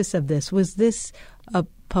purpose of this. Was this a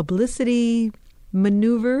publicity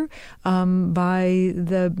maneuver by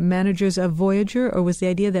the managers of Voyager, or was the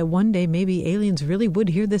idea that one day maybe aliens really would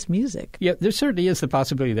hear this music? Yeah, there certainly is the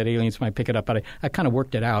possibility that aliens might pick it up, but I kind of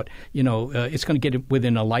worked it out. It's going to get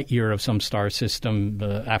within a light year of some star system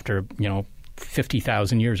after,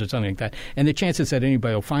 50,000 years or something like that. And the chances that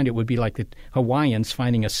anybody will find it would be like the Hawaiians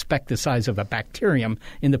finding a speck the size of a bacterium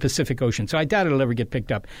in the Pacific Ocean. So I doubt it'll ever get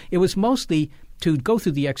picked up. It was mostly to go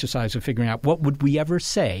through the exercise of figuring out what would we ever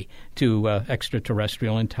say to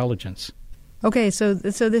extraterrestrial intelligence. Okay, so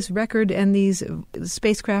this record and these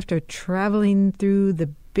spacecraft are traveling through the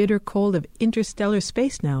bitter cold of interstellar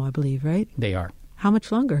space now, I believe, right? They are. How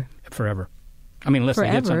much longer? Forever. I mean, unless Forever.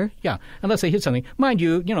 they hit something. Yeah, unless they hit something. Mind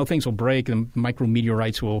you, things will break and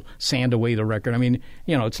micrometeorites will sand away the record. I mean,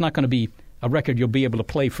 it's not going to be a record you'll be able to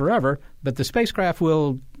play forever, but the spacecraft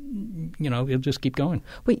will, it'll just keep going.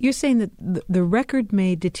 Wait, you're saying that the record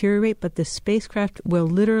may deteriorate, but the spacecraft will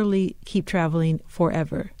literally keep traveling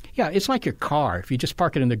forever? Yeah, it's like your car. If you just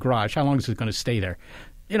park it in the garage, how long is it going to stay there?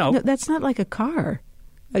 No, that's not like a car.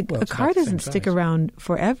 A car doesn't stick around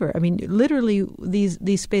forever. I mean, literally,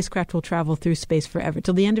 these spacecraft will travel through space forever,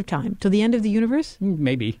 till the end of time, till the end of the universe?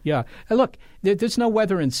 Maybe, yeah. Look, there's no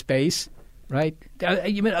weather in space, right?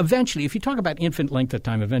 Eventually, if you talk about infinite length of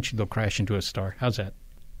time, eventually they'll crash into a star. How's that?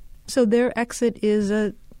 So their exit is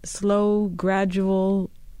a slow,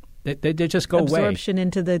 gradual They just go away. Absorption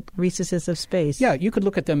into the recesses of space. Yeah, you could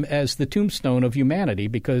look at them as the tombstone of humanity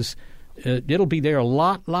because it'll be there a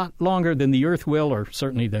lot longer than the Earth will, or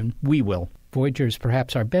certainly than we will. Voyager is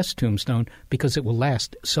perhaps our best tombstone because it will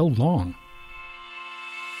last so long.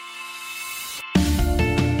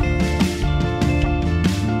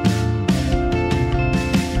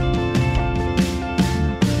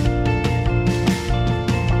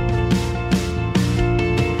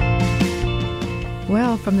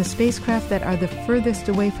 Well, from the spacecraft that are the furthest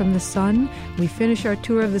away from the sun, we finish our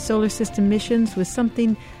tour of the solar system missions with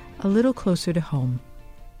something a little closer to home.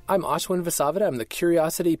 I'm Ashwin Vasavada. I'm the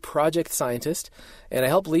Curiosity Project Scientist, and I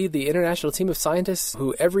help lead the international team of scientists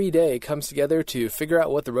who every day comes together to figure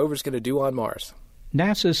out what the rover's going to do on Mars.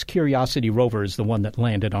 NASA's Curiosity rover is the one that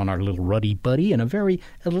landed on our little ruddy buddy in a very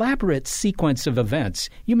elaborate sequence of events.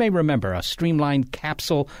 You may remember a streamlined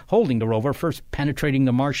capsule holding the rover, first penetrating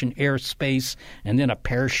the Martian airspace, and then a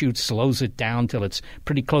parachute slows it down till it's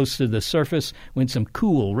pretty close to the surface when some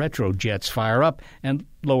cool retro jets fire up and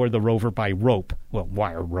lower the rover by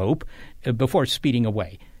wire rope, before speeding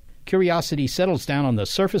away. Curiosity settles down on the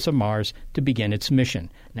surface of Mars to begin its mission.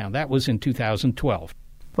 Now, that was in 2012.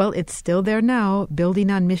 Well, it's still there now, building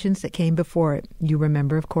on missions that came before it. You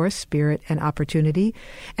remember, of course, Spirit and Opportunity.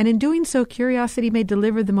 And in doing so, Curiosity may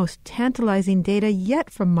deliver the most tantalizing data yet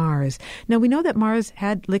from Mars. Now, we know that Mars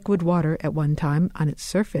had liquid water at one time on its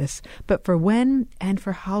surface, but for when and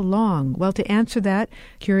for how long? Well, to answer that,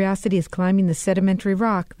 Curiosity is climbing the sedimentary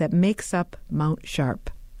rock that makes up Mount Sharp.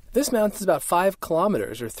 This mountain is about 5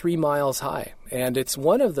 kilometers or 3 miles high, and it's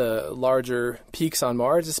one of the larger peaks on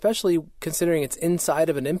Mars, especially considering it's inside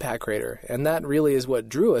of an impact crater. And that really is what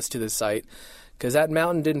drew us to this site, because that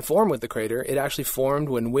mountain didn't form with the crater. It actually formed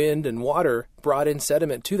when wind and water brought in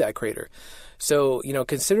sediment to that crater. So,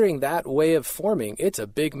 considering that way of forming, it's a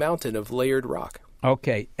big mountain of layered rock.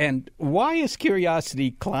 Okay, and why is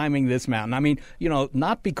Curiosity climbing this mountain? I mean,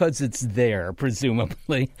 not because it's there,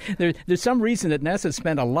 presumably. There's some reason that NASA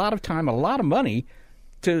spent a lot of time, a lot of money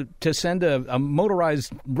to send a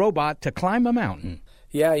motorized robot to climb a mountain.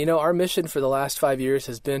 Yeah, our mission for the last 5 years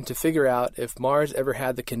has been to figure out if Mars ever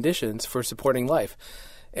had the conditions for supporting life.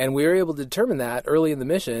 And we were able to determine that early in the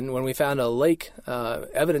mission when we found a lake,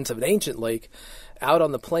 evidence of an ancient lake, out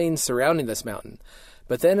on the plains surrounding this mountain.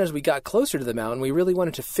 But then as we got closer to the mountain, we really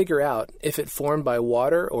wanted to figure out if it formed by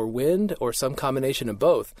water or wind or some combination of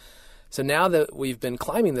both. So now that we've been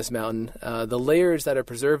climbing this mountain, the layers that are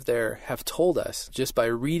preserved there have told us, just by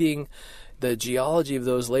reading the geology of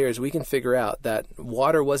those layers, we can figure out that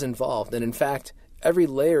water was involved. And in fact, every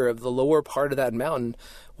layer of the lower part of that mountain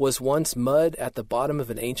was once mud at the bottom of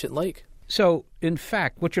an ancient lake. So, in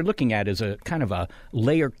fact, what you're looking at is a kind of a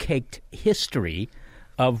layer-caked history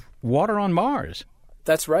of water on Mars.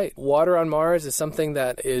 That's right. Water on Mars is something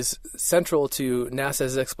that is central to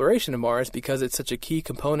NASA's exploration of Mars because it's such a key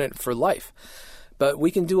component for life. But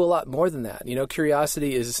we can do a lot more than that.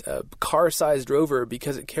 Curiosity is a car-sized rover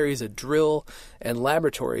because it carries a drill and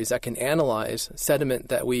laboratories that can analyze sediment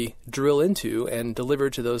that we drill into and deliver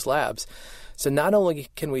to those labs. So not only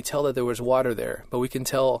can we tell that there was water there, but we can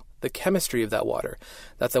tell the chemistry of that water,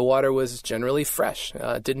 that the water was generally fresh,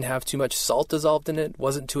 didn't have too much salt dissolved in it,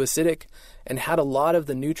 wasn't too acidic, and had a lot of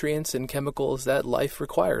the nutrients and chemicals that life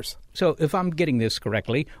requires. So if I'm getting this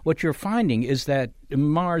correctly, what you're finding is that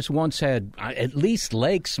Mars once had at least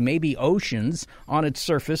lakes, maybe oceans, on its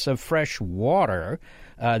surface of fresh water.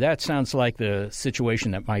 That sounds like the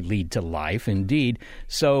situation that might lead to life, indeed.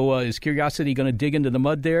 So is Curiosity going to dig into the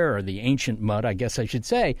mud there, or the ancient mud, I guess I should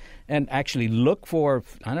say, and actually look for,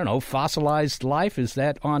 fossilized life? Is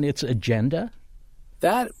that on its agenda?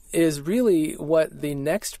 That is really what the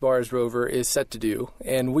next Mars rover is set to do,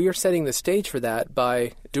 and we are setting the stage for that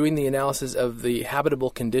by doing the analysis of the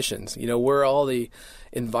habitable conditions. Where all the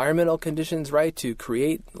environmental conditions, right, to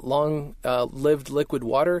create long-lived liquid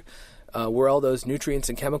water, were all those nutrients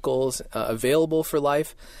and chemicals available for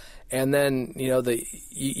life. And then,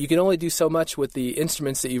 you can only do so much with the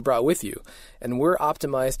instruments that you brought with you. And we're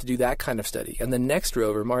optimized to do that kind of study. And the next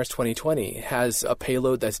rover, Mars 2020, has a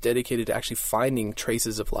payload that's dedicated to actually finding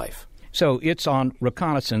traces of life. So it's on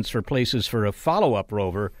reconnaissance for places for a follow-up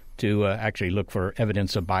rover to actually look for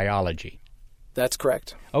evidence of biology. That's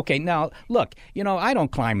correct. Okay, now, look, I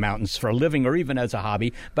don't climb mountains for a living or even as a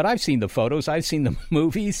hobby, but I've seen the photos, I've seen the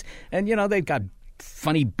movies, and, they've got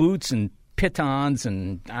funny boots and pitons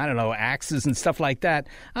and, axes and stuff like that.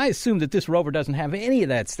 I assume that this rover doesn't have any of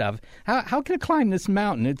that stuff. How can it climb this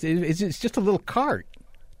mountain? It's just a little cart.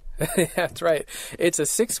 That's right. It's a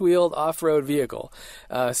 6-wheeled off-road vehicle,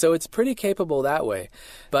 so it's pretty capable that way.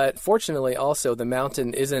 But fortunately, also, the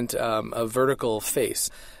mountain isn't a vertical face.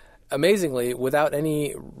 Amazingly, without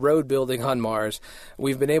any road building on Mars,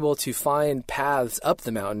 we've been able to find paths up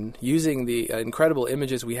the mountain using the incredible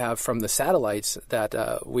images we have from the satellites that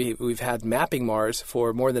we've had mapping Mars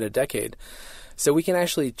for more than a decade. So we can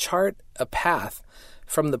actually chart a path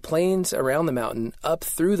from the plains around the mountain up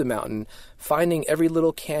through the mountain, finding every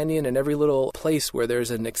little canyon and every little place where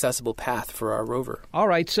there's an accessible path for our rover. All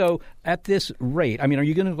right, so at this rate, are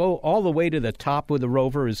you going to go all the way to the top with the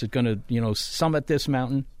rover? Is it going to, summit this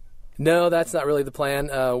mountain? No, that's not really the plan.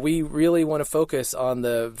 We really want to focus on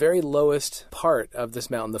the very lowest part of this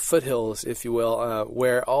mountain, the foothills, if you will,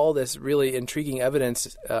 where all this really intriguing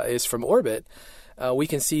evidence is from orbit. We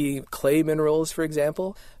can see clay minerals, for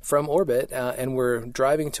example, from orbit, and we're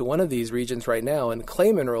driving to one of these regions right now, and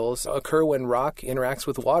clay minerals occur when rock interacts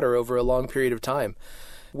with water over a long period of time.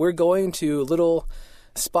 We're going to little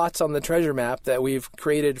spots on the treasure map that we've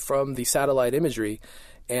created from the satellite imagery,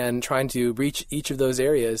 and trying to reach each of those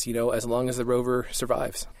areas, as long as the rover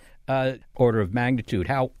survives. Order of magnitude,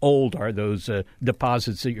 how old are those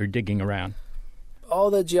deposits that you're digging around? All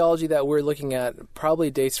the geology that we're looking at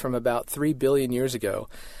probably dates from about 3 billion years ago.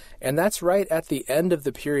 And that's right at the end of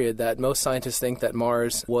the period that most scientists think that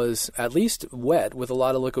Mars was at least wet with a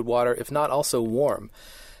lot of liquid water, if not also warm.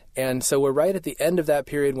 And so we're right at the end of that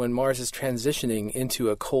period when Mars is transitioning into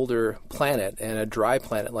a colder planet and a dry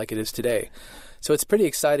planet like it is today. So it's pretty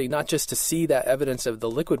exciting not just to see that evidence of the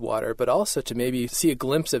liquid water, but also to maybe see a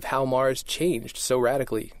glimpse of how Mars changed so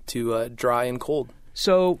radically to dry and cold.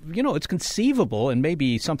 So, it's conceivable and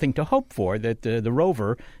maybe something to hope for that the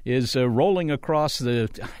rover is rolling across the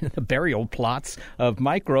burial plots of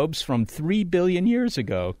microbes from 3 billion years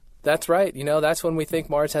ago. That's right. That's when we think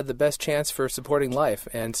Mars had the best chance for supporting life.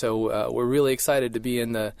 And so we're really excited to be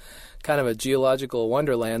in the kind of a geological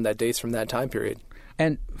wonderland that dates from that time period.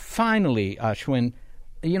 And finally, Ashwin,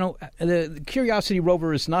 the Curiosity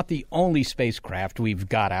rover is not the only spacecraft we've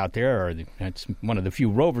got out there, or it's one of the few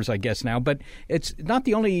rovers, I guess, now, but it's not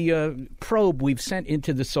the only probe we've sent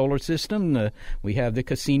into the solar system. We have the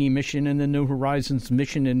Cassini mission and the New Horizons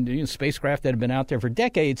mission and spacecraft that have been out there for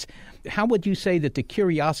decades. How would you say that the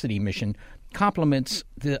Curiosity mission complements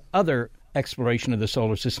the other exploration of the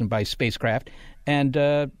solar system by spacecraft? And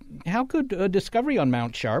how could a discovery on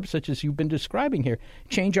Mount Sharp, such as you've been describing here,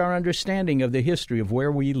 change our understanding of the history of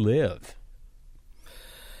where we live?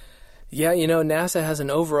 Yeah, NASA has an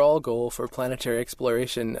overall goal for planetary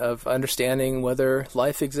exploration of understanding whether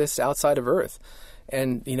life exists outside of Earth.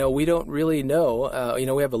 And, we don't really know.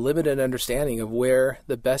 We have a limited understanding of where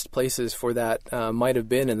the best places for that might have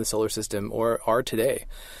been in the solar system or are today.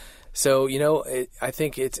 So, I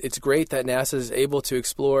think it's great that NASA is able to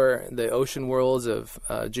explore the ocean worlds of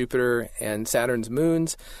Jupiter and Saturn's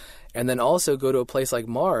moons and then also go to a place like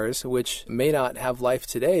Mars, which may not have life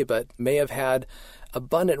today, but may have had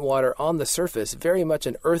abundant water on the surface, very much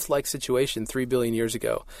an Earth-like situation 3 billion years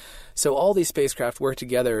ago. So all these spacecraft work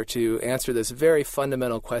together to answer this very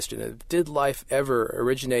fundamental question of, did life ever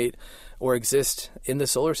originate or exist in the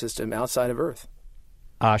solar system outside of Earth?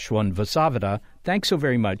 Ashwin Vasavada, thanks so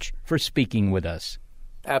very much for speaking with us.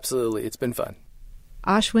 Absolutely. It's been fun.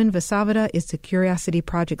 Ashwin Vasavada is the Curiosity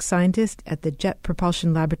Project scientist at the Jet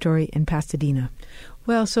Propulsion Laboratory in Pasadena.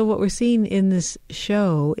 Well, so what we're seeing in this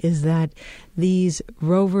show is that these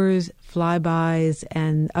rovers, flybys,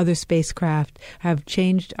 and other spacecraft have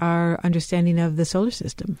changed our understanding of the solar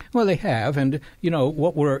system. Well, they have. And,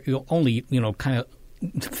 what were only, kind of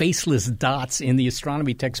faceless dots in the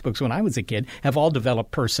astronomy textbooks when I was a kid have all developed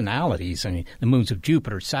personalities. I mean, the moons of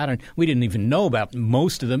Jupiter, Saturn, we didn't even know about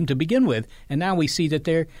most of them to begin with. And now we see that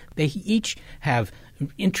they each have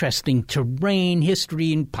interesting terrain,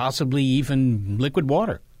 history, and possibly even liquid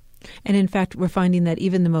water. And in fact, we're finding that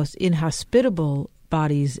even the most inhospitable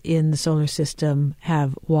bodies in the solar system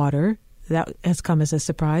have water. That has come as a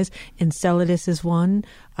surprise. Enceladus is one,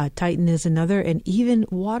 Titan is another, and even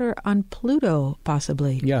water on Pluto,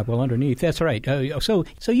 possibly. Yeah, well, underneath. That's right. So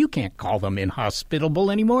you can't call them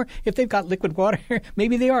inhospitable anymore. If they've got liquid water,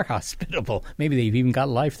 maybe they are hospitable. Maybe they've even got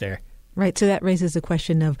life there. Right, so that raises the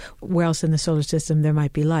question of where else in the solar system there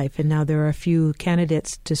might be life. And now there are a few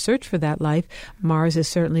candidates to search for that life. Mars is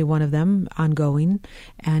certainly one of them, ongoing,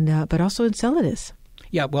 and but also Enceladus.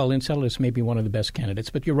 Yeah, well, Enceladus may be one of the best candidates,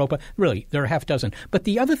 but Europa, really, there are a half dozen. But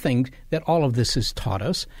the other thing that all of this has taught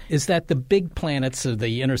us is that the big planets of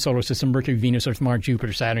the inner solar system, Mercury, Venus, Earth, Mars,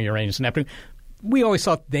 Jupiter, Saturn, Uranus, Neptune, we always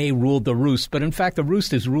thought they ruled the roost, but in fact the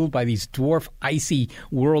roost is ruled by these dwarf icy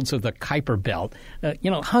worlds of the Kuiper Belt.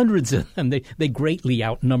 Hundreds of them. They greatly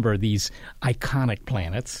outnumber these iconic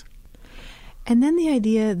planets. And then the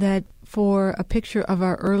idea that for a picture of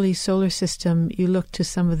our early solar system, you look to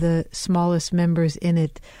some of the smallest members in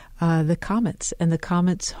it, the comets. And the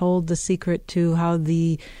comets hold the secret to how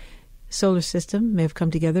the solar system may have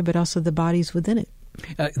come together, but also the bodies within it.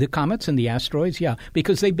 The comets and the asteroids, yeah,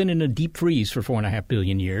 because they've been in a deep freeze for 4.5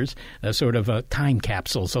 billion years, sort of time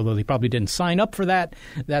capsules, although they probably didn't sign up for that.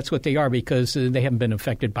 That's what they are because they haven't been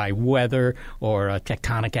affected by weather or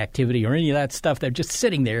tectonic activity or any of that stuff. They're just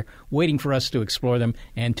sitting there waiting for us to explore them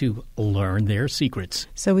and to learn their secrets.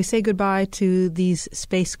 So we say goodbye to these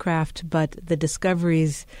spacecraft, but the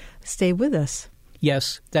discoveries stay with us.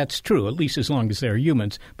 Yes, that's true, at least as long as they're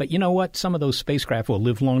humans. But you know what? Some of those spacecraft will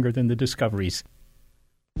live longer than the discoveries.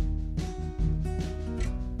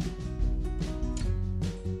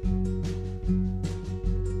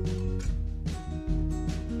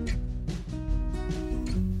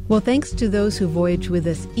 Well, thanks to those who voyage with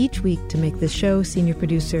us each week to make this show, senior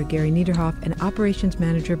producer Gary Niederhoff and operations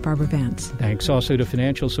manager Barbara Vance. Thanks also to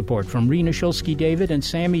financial support from Rena Shulsky-David and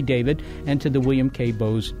Sammy David and to the William K.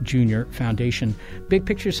 Bowes Jr. Foundation. Big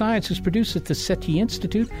Picture Science is produced at the SETI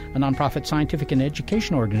Institute, a nonprofit scientific and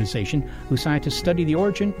education organization whose scientists study the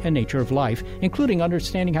origin and nature of life, including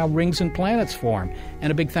understanding how rings and planets form.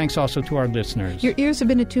 And a big thanks also to our listeners. Your ears have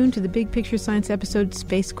been attuned to the Big Picture Science episode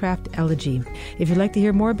Spacecraft Elegy. If you'd like to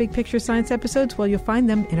hear more Big Picture Science episodes, well, you'll find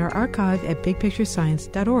them in our archive at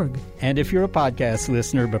bigpicturescience.org. And if you're a podcast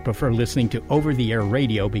listener but prefer listening to over-the-air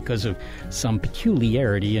radio because of some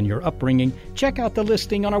peculiarity in your upbringing, check out the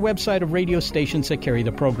listing on our website of radio stations that carry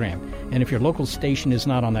the program. And if your local station is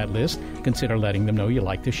not on that list, consider letting them know you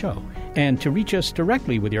like the show. And to reach us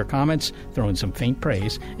directly with your comments, throw in some faint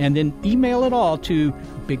praise, and then email it all to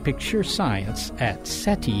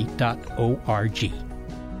bigpicturescience@seti.org.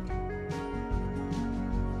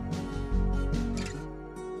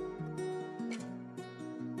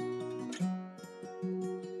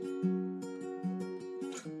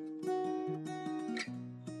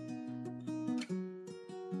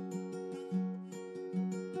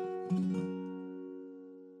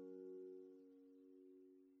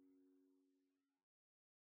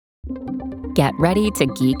 Get ready to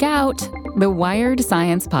geek out. The Wired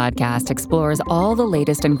Science Podcast explores all the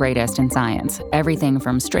latest and greatest in science. Everything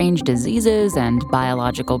from strange diseases and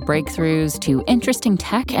biological breakthroughs to interesting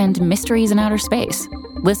tech and mysteries in outer space.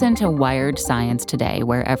 Listen to Wired Science today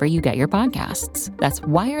wherever you get your podcasts. That's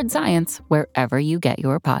Wired Science wherever you get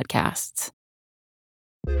your podcasts.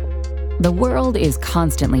 The world is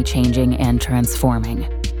constantly changing and transforming.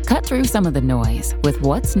 Cut through some of the noise with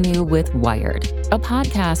What's New with Wired, a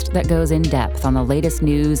podcast that goes in depth on the latest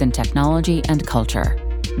news in technology and culture.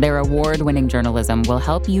 Their award-winning journalism will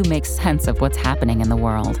help you make sense of what's happening in the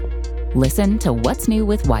world. Listen to What's New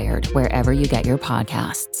with Wired wherever you get your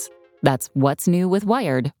podcasts. That's What's New with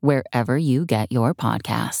Wired, wherever you get your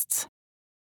podcasts.